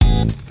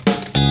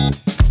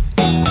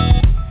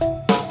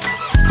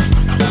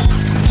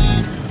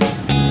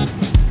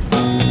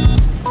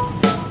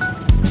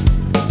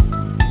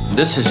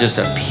this is just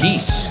a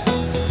piece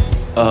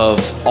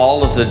of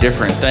all of the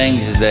different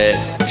things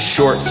that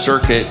short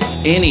circuit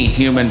any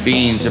human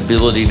being's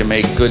ability to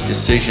make good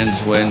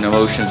decisions when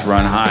emotions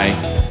run high.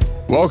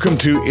 Welcome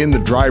to In the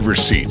Driver's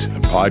Seat, a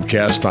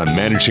podcast on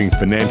managing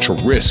financial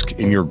risk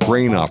in your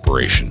grain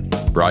operation,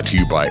 brought to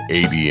you by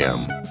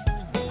ADM.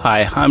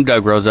 Hi, I'm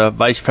Doug Rosa,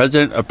 Vice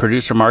President of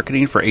Producer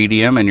Marketing for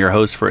ADM and your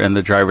host for In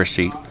the Driver's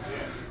Seat.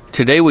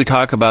 Today we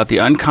talk about the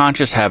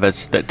unconscious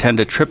habits that tend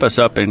to trip us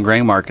up in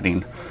grain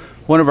marketing.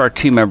 One of our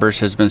team members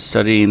has been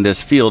studying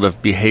this field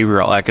of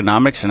behavioral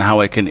economics and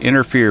how it can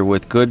interfere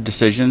with good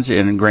decisions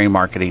in grain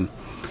marketing.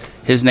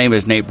 His name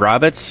is Nate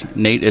Brabitz.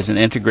 Nate is an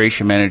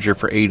integration manager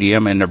for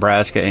ADM in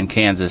Nebraska and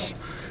Kansas.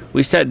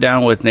 We sat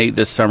down with Nate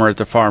this summer at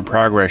the Farm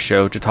Progress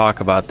Show to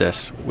talk about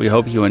this. We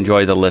hope you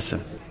enjoy the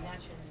listen.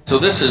 So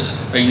this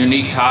is a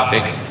unique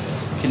topic.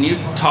 Can you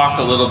talk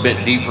a little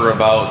bit deeper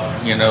about,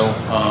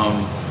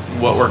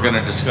 what we're going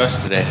to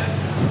discuss today?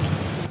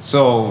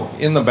 So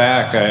in the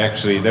back,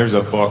 there's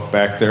a book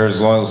back there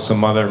as well as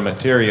some other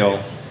material.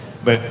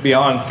 But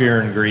Beyond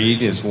Fear and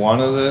Greed is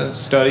one of the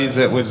studies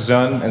that was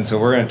done. And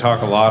so we're going to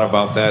talk a lot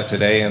about that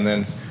today. And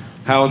then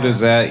how does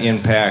that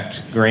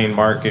impact grain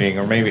marketing,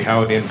 or maybe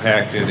how it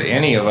impacted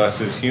any of us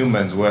as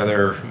humans,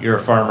 whether you're a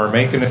farmer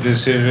making a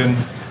decision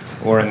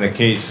or in the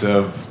case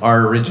of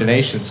our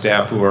origination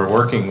staff who are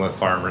working with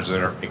farmers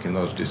that are making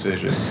those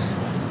decisions.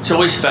 It's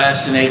always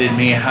fascinated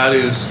me, how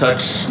do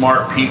such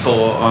smart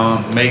people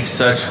make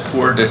such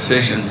poor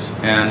decisions?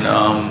 And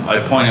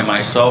I point at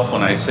myself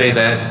when I say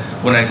that.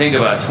 When I think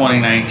about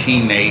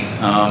 2019, Nate,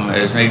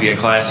 as maybe a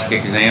classic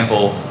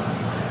example,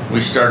 we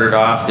started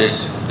off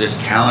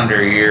this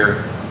calendar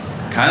year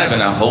kind of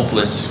in a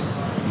hopeless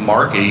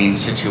marketing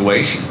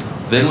situation.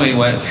 Then we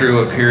went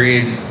through a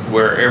period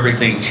where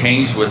everything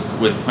changed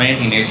with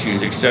planting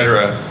issues,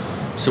 etc.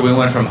 So we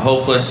went from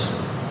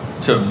hopeless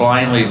to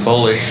blindly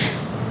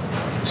bullish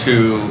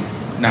to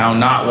now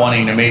not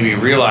wanting to maybe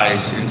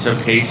realize in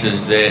some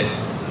cases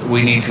that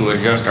we need to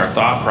adjust our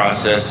thought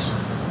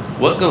process.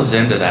 What goes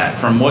into that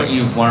from what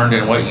you've learned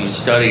and what you've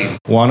studied?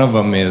 One of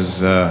them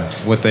is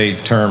what they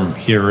term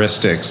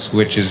heuristics,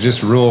 which is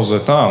just rules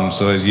of thumb.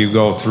 So as you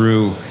go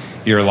through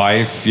your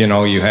life,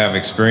 you have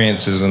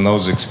experiences, and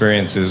those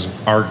experiences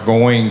are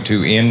going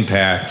to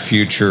impact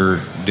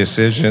future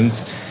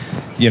decisions.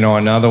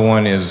 Another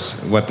one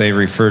is what they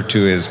refer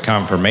to as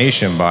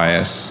confirmation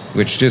bias,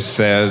 which just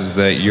says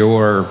that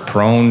you're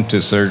prone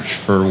to search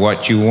for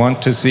what you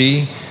want to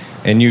see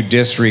and you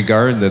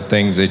disregard the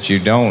things that you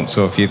don't.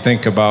 So if you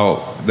think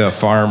about the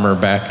farmer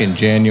back in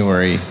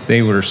January,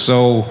 they were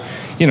so,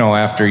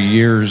 after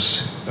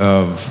years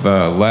of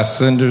less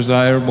than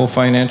desirable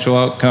financial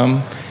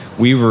outcome,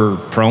 we were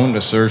prone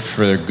to search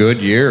for a good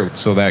year.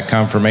 So that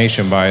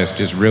confirmation bias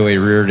just really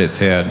reared its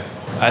head.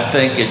 I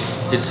think it's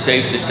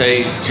safe to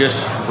say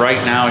just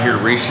right now here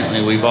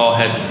recently we've all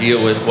had to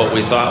deal with what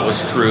we thought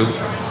was true,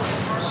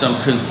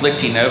 some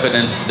conflicting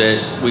evidence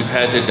that we've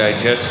had to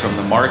digest from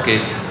the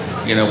market.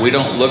 We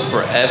don't look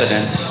for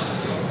evidence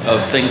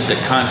of things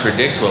that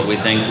contradict what we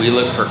think. We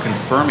look for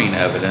confirming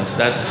evidence.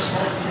 That's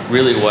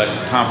really what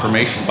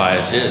confirmation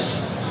bias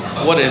is.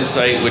 What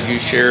insight would you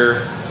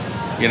share,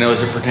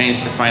 as it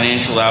pertains to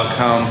financial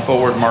outcome,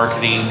 forward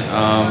marketing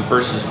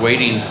versus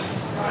waiting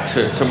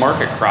to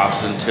market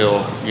crops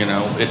until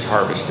it's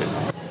harvested?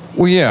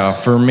 Well, yeah,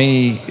 for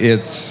me,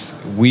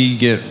 we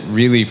get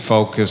really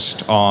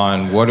focused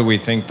on what do we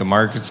think the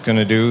market's going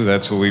to do.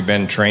 That's what we've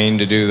been trained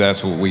to do.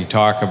 That's what we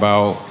talk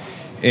about.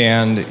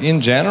 And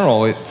in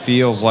general, it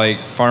feels like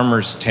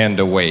farmers tend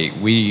to wait.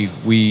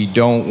 We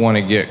don't want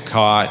to get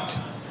caught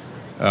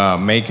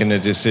making a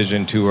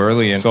decision too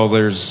early. And so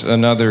there's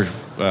another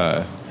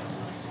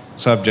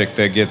subject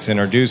that gets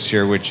introduced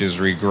here, which is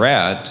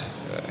regret.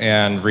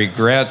 And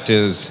regret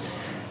is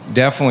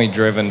definitely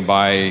driven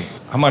by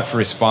how much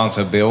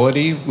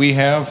responsibility we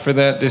have for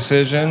that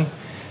decision.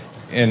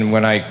 And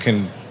when I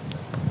can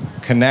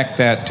connect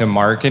that to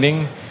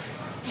marketing,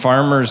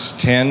 farmers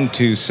tend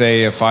to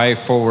say, if I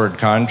forward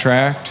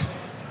contract,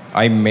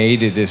 I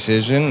made a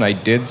decision, I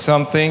did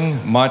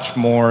something, much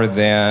more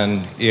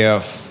than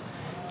if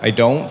I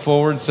don't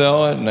forward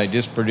sell it and I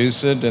just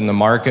produce it and the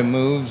market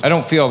moves. I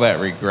don't feel that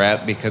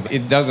regret because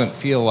it doesn't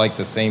feel like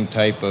the same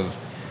type of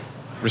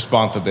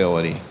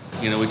responsibility.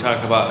 We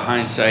talk about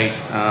hindsight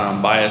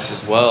bias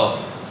as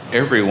well.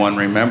 Everyone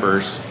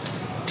remembers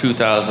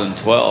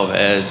 2012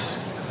 as,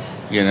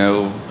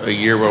 a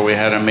year where we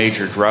had a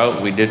major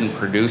drought. We didn't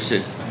produce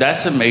it.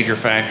 That's a major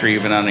factor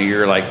even on a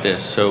year like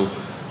this. So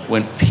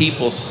when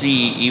people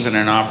see even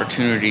an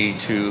opportunity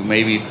to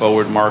maybe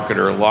forward market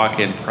or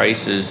lock in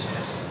prices,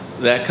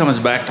 that comes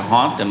back to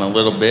haunt them a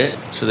little bit.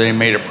 So they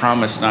made a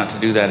promise not to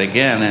do that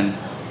again.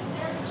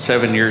 And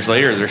 7 years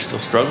later, they're still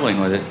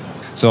struggling with it.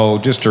 So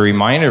just to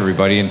remind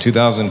everybody, in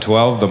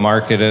 2012, the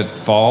market at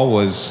fall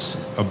was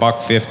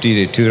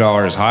 $1.50 to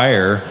 $2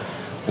 higher.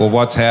 Well,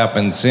 what's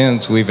happened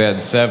since? We've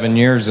had 7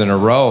 years in a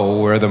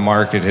row where the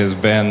market has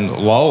been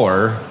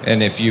lower.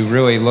 And if you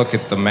really look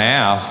at the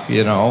math,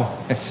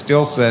 it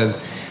still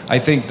says, I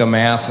think the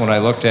math, when I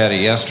looked at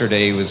it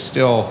yesterday, was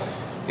still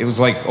it was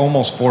like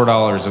almost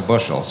 $4 a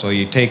bushel. So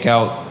you take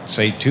out,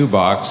 say,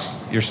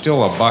 $2, you're still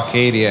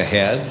 $1.80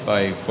 ahead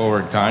by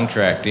forward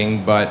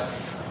contracting, but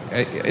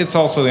it's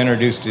also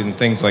introduced in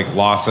things like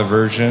loss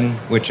aversion,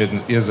 which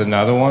is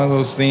another one of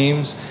those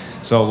themes.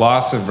 So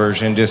loss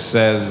aversion just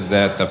says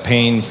that the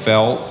pain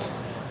felt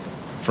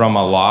from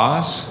a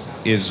loss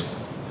is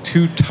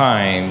 2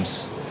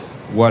 times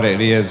what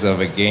it is of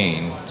a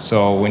gain.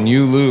 So when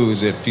you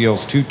lose, it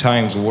feels 2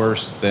 times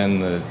worse than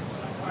the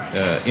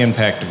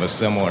impact of a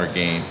similar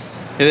gain.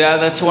 Yeah,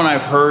 that's one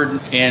I've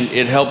heard, and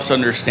it helps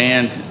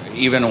understand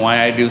even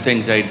why I do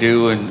things I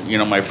do,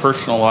 and my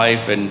personal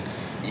life. And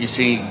you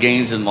see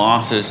gains and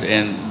losses,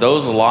 and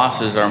those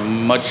losses are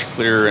much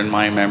clearer in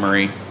my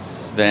memory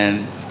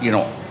than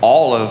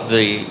all of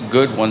the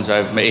good ones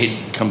I've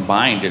made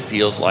combined. It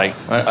feels like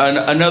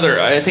another,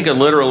 I think, a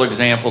literal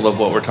example of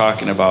what we're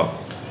talking about.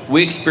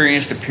 We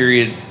experienced a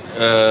period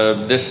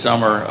this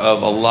summer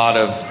of a lot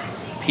of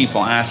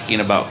people asking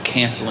about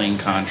canceling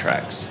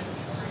contracts.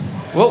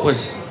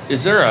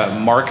 Is there a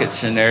market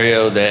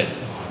scenario that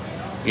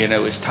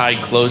is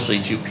tied closely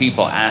to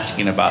people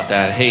asking about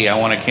that? Hey, I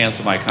want to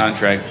cancel my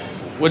contract.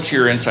 What's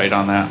your insight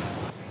on that?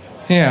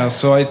 Yeah,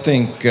 so I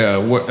think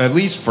at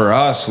least for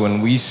us,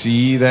 when we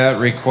see that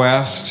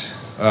request,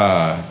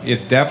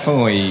 it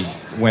definitely,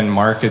 when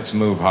markets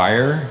move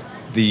higher,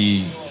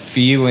 the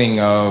feeling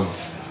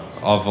of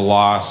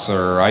loss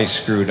or I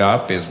screwed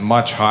up is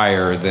much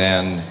higher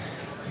than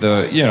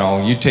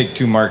you take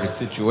 2 market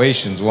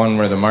situations, one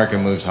where the market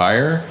moves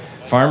higher.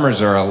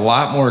 Farmers are a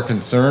lot more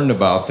concerned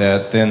about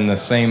that than the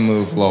same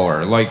move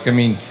lower.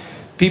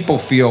 People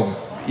feel,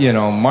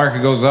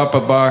 market goes up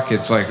 $1,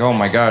 it's like, oh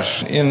my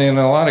gosh. And in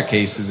a lot of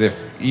cases,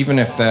 even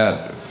if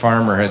that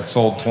farmer had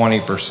sold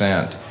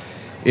 20%,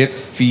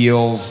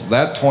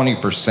 that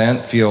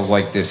 20% feels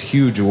like this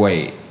huge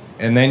weight.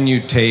 And then you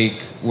take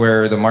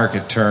where the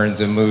market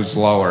turns and moves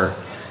lower,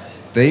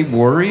 they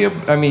worry,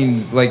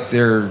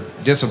 they're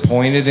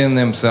disappointed in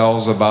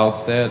themselves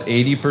about that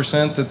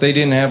 80% that they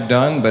didn't have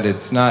done, but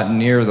it's not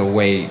near the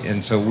weight.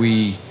 And so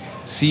we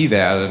see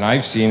that, and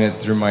I've seen it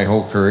through my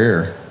whole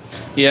career.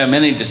 Yeah,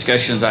 many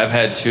discussions I've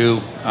had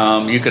too.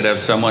 You could have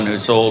someone who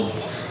sold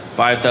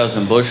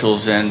 5,000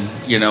 bushels and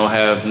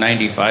have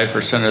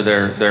 95% of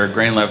their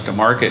grain left to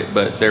market,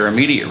 but their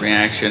immediate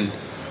reaction,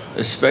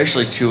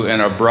 especially to an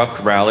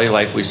abrupt rally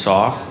like we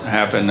saw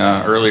happen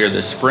earlier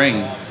this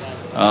spring,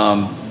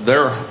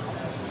 their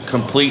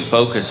complete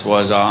focus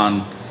was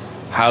on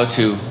how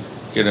to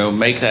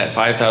make that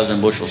 5,000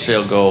 bushel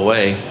sale go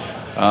away,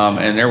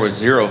 and there was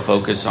zero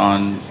focus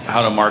on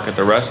how to market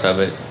the rest of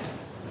it.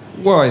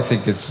 Well, I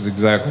think it's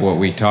exactly what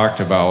we talked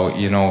about.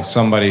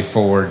 Somebody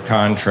forward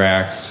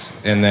contracts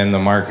and then the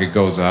market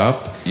goes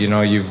up.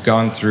 You've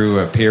gone through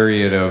a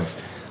period of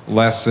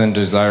less than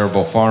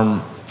desirable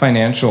farm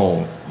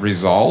financial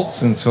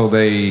results, and so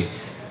they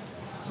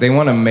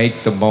want to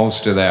make the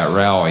most of that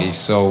rally.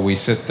 So we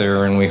sit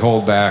there and we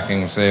hold back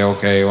and say,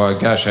 okay, well,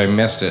 gosh, I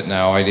missed it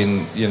now. I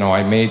didn't,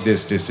 I made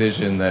this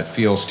decision that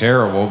feels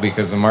terrible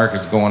because the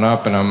market's going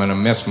up and I'm going to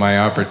miss my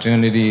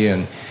opportunity.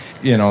 And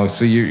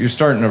so you're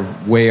starting to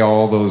weigh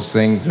all those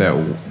things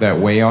that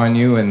weigh on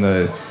you, and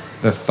the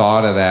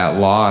thought of that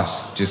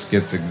loss just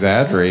gets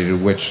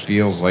exaggerated, which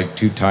feels like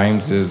 2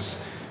 times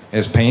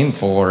as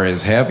painful or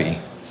as heavy.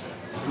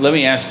 Let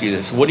me ask you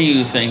this. What do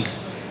you think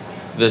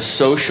the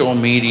social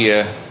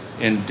media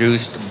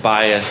induced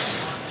bias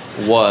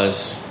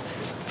was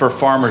for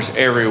farmers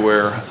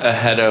everywhere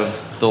ahead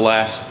of the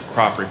last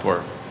crop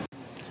report?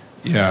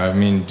 Yeah,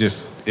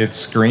 it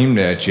screamed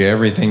at you.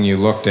 Everything you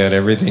looked at,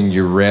 everything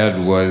you read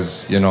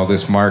was,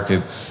 this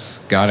market's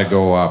got to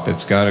go up.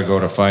 It's got to go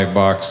to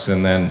 $5.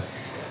 And then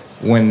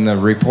when the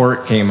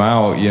report came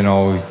out,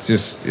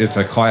 it's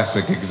a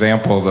classic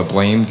example of the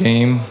blame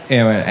game.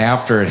 And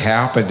after it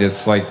happened,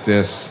 it's like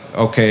this,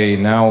 okay,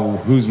 now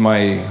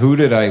who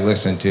did I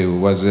listen to?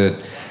 Was it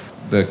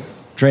the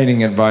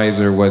trading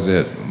advisor? Was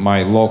it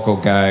my local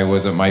guy?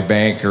 Was it my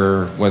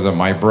banker? Was it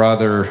my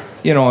brother?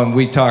 And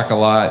we talk a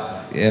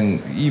lot,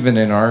 and even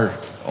in our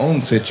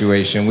own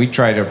situation, we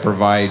try to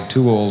provide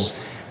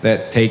tools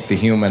that take the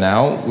human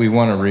out. We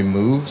want to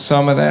remove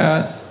some of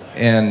that.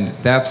 And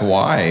that's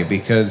why,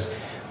 because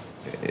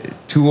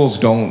tools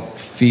don't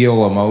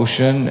feel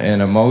emotion,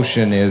 and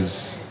emotion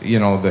is,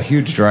 the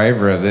huge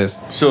driver of this.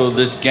 So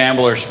this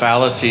gambler's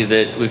fallacy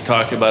that we've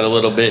talked about a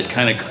little bit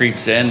kind of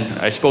creeps in.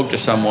 I spoke to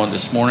someone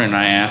this morning and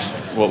I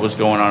asked what was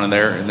going on in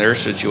their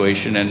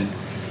situation, and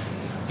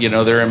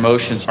their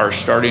emotions are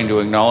starting to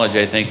acknowledge,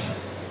 I think,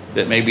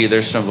 that maybe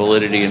there's some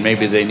validity and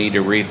maybe they need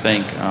to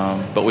rethink.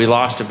 But we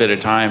lost a bit of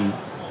time,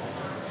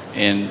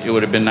 and it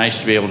would have been nice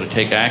to be able to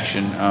take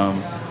action.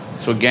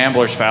 So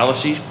gambler's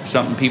fallacy,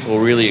 something people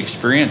really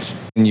experience.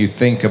 When you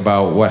think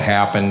about what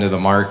happened to the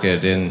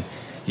market, and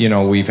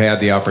we've had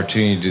the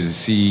opportunity to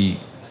see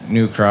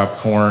new crop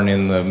corn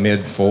in the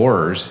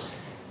mid-4s.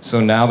 So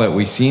now that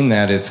we've seen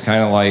that, it's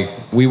kind of like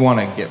we want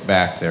to get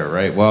back there,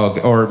 right? Well,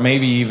 or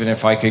maybe even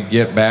if I could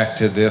get back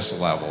to this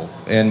level,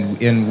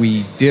 and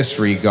we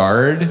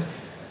disregard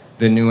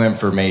the new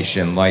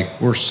information.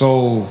 Like, we're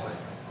so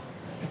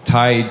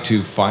tied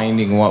to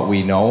finding what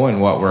we know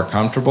and what we're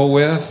comfortable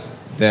with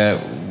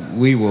that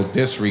we will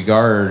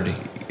disregard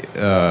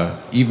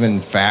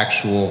even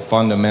factual,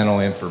 fundamental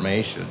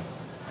information.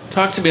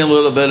 Talk to me a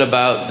little bit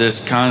about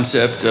this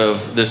concept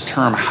of this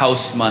term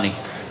house money.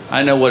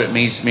 I know what it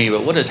means to me,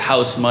 but what does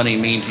house money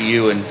mean to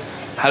you, and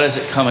how does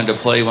it come into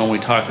play when we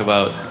talk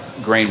about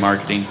grain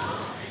marketing?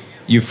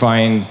 You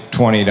find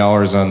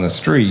 $20 on the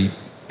street,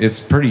 it's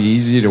pretty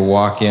easy to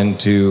walk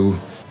into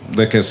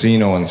the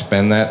casino and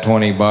spend that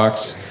 $20,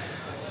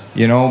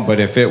 but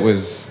if it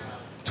was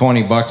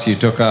 $20 you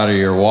took out of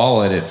your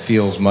wallet, it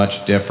feels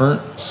much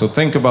different. So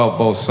think about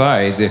both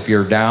sides. If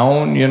you're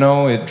down,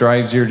 it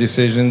drives your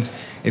decisions.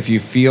 If you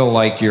feel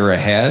like you're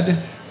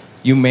ahead,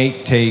 you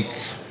may take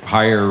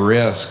higher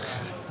risk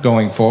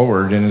going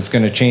forward, and it's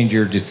going to change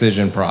your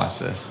decision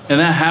process. And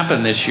that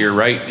happened this year,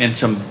 right? In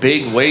some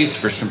big ways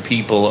for some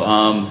people.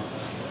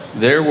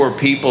 There were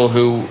people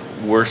who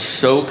were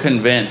so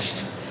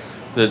convinced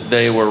that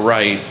they were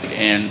right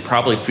and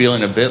probably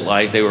feeling a bit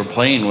like they were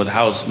playing with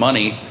house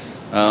money.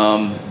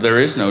 There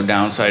is no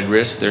downside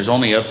risk. There's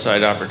only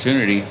upside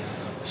opportunity.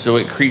 So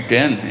it creeped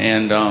in,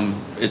 and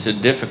it's a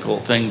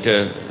difficult thing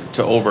to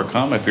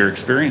overcome if you're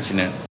experiencing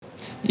it.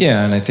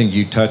 Yeah, and I think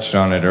you touched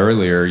on it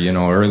earlier.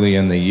 Early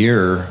in the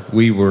year,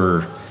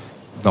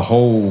 the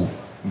whole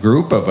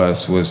group of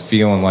us was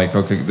feeling like,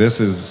 okay,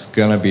 this is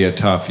going to be a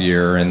tough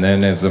year. And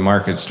then as the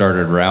market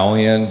started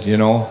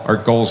rallying, our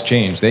goals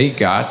changed. They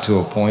got to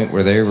a point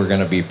where they were going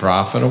to be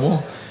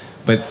profitable.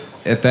 But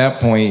at that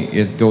point,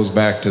 it goes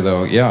back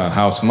to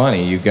house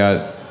money.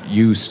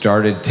 You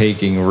started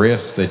taking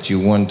risks that you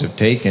wouldn't have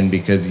taken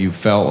because you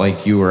felt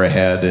like you were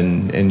ahead,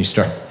 and you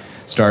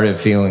started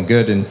feeling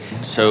good. And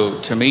so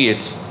to me,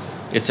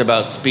 it's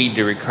about speed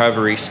to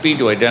recovery, speed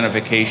to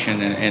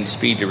identification, and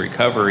speed to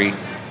recovery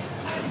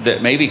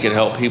that maybe could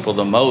help people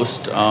the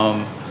most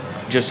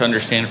just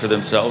understand for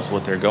themselves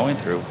what they're going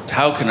through.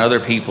 How can other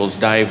people's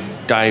dive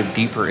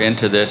deeper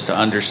into this to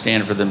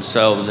understand for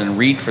themselves and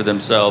read for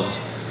themselves,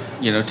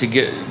 to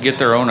get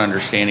their own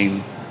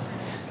understanding?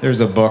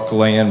 There's a book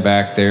laying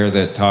back there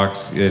that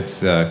talks,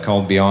 it's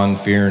called Beyond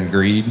Fear and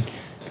Greed.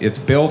 It's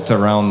built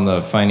around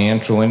the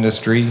financial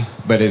industry,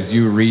 but as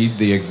you read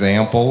the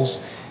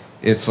examples,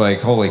 it's like,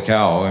 holy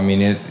cow. I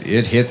mean,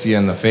 it hits you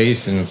in the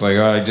face, and it's like,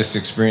 oh, I just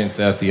experienced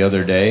that the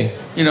other day.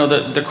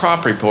 The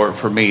crop report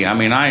for me, I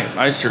mean,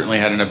 I certainly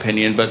had an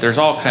opinion, but there's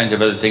all kinds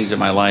of other things in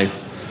my life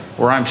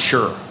where I am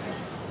sure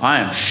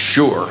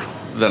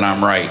that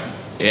I'm right.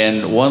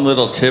 And one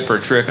little tip or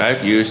trick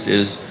I've used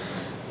is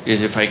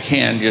if I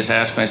can, just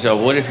ask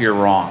myself, what if you're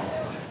wrong?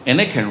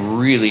 And it can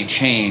really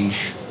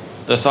change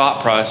the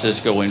thought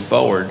process going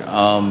forward.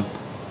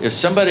 If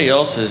somebody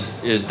else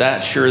is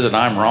that sure that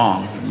I'm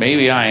wrong,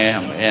 maybe I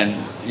am, and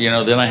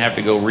then I have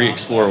to go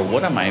re-explore,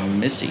 what am I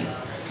missing?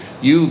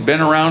 You've been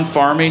around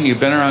farming, you've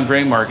been around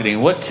grain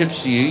marketing. What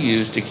tips do you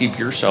use to keep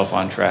yourself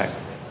on track?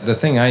 The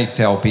thing I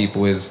tell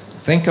people is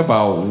think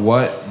about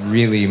what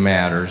really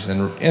matters,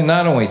 and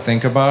not only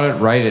think about it,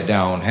 write it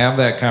down. Have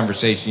that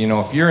conversation.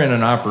 If you're in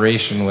an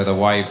operation with a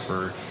wife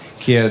or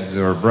kids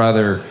or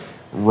brother,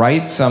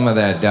 write some of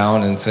that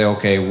down and say,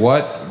 okay,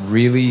 what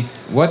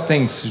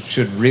things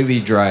should really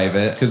drive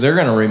it? Because they're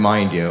going to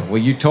remind you, well,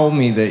 you told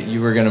me that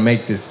you were going to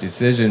make this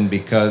decision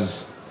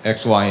because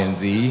X, Y, and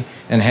Z.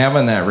 And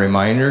having that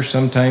reminder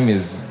sometimes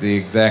is the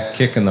exact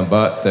kick in the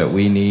butt that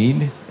we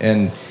need.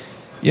 And,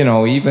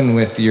 even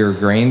with your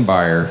grain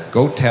buyer,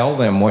 go tell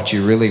them what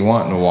you really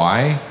want and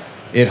why.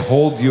 It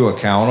holds you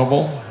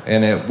accountable,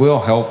 and it will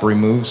help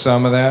remove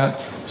some of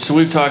that. So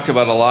we've talked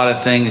about a lot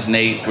of things,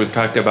 Nate. We've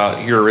talked about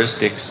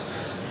heuristics,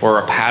 or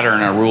a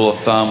pattern, a rule of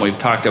thumb. We've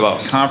talked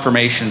about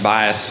confirmation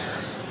bias,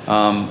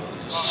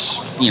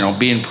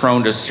 being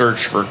prone to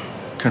search for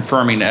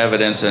confirming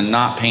evidence and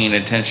not paying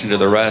attention to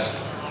the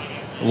rest.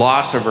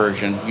 Loss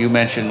aversion, you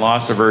mentioned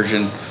loss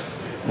aversion.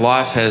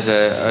 Loss has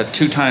a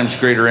 2 times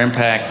greater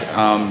impact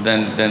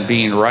than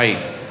being right.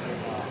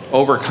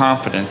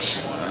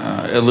 Overconfidence,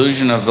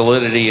 illusion of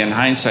validity and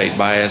hindsight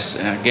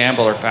bias,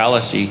 gambler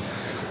fallacy.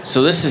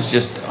 So this is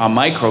just a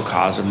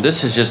microcosm.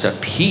 This is just a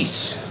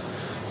piece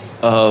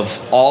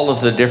of all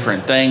of the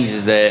different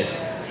things that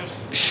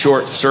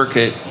short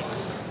circuit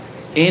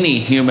any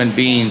human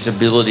being's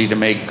ability to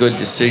make good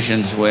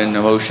decisions when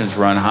emotions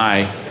run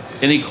high.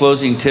 Any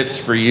closing tips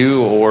for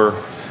you or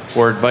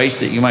advice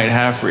that you might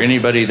have for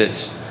anybody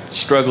that's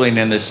struggling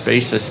in this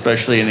space,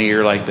 especially in a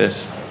year like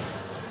this?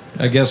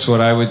 I guess what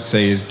I would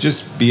say is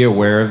just be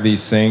aware of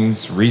these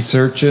things,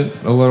 research it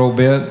a little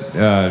bit,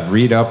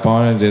 read up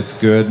on it, it's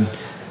good.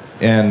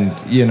 And,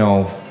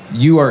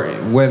 you are,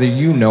 whether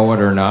you know it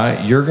or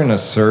not, you're going to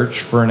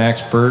search for an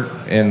expert,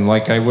 and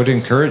I would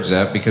encourage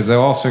that because they're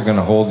also going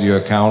to hold you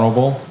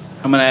accountable.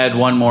 I'm going to add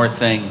one more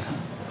thing.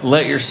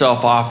 Let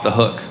yourself off the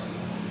hook.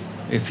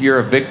 If you're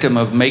a victim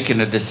of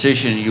making a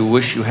decision you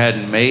wish you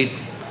hadn't made,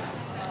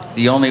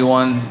 the only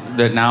one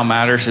that now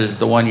matters is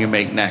the one you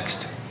make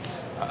next.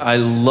 I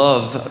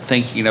love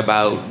thinking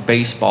about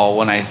baseball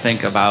when I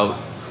think about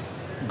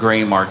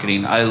grain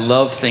marketing. I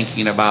love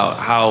thinking about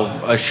how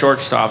a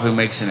shortstop who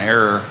makes an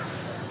error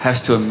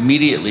has to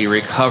immediately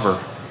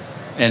recover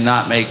and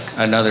not make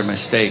another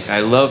mistake.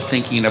 I love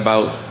thinking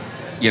about,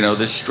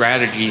 the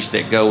strategies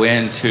that go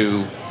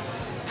into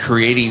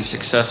creating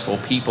successful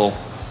people.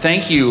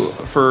 Thank you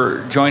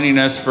for joining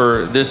us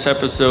for this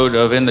episode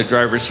of In the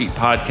Driver's Seat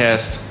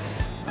podcast.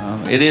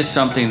 It is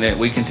something that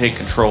we can take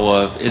control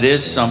of. It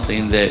is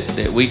something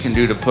that we can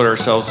do to put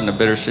ourselves in a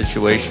better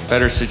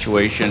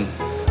situation,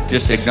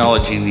 just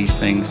acknowledging these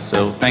things.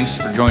 So thanks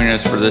for joining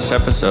us for this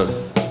episode.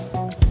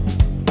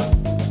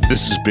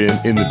 This has been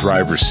In the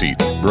Driver's Seat,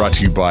 brought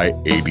to you by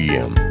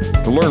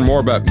ADM. To learn more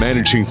about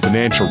managing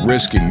financial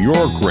risk in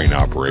your grain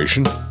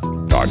operation,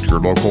 talk to your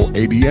local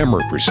ADM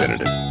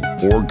representative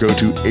or go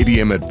to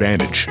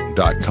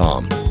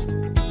admadvantage.com.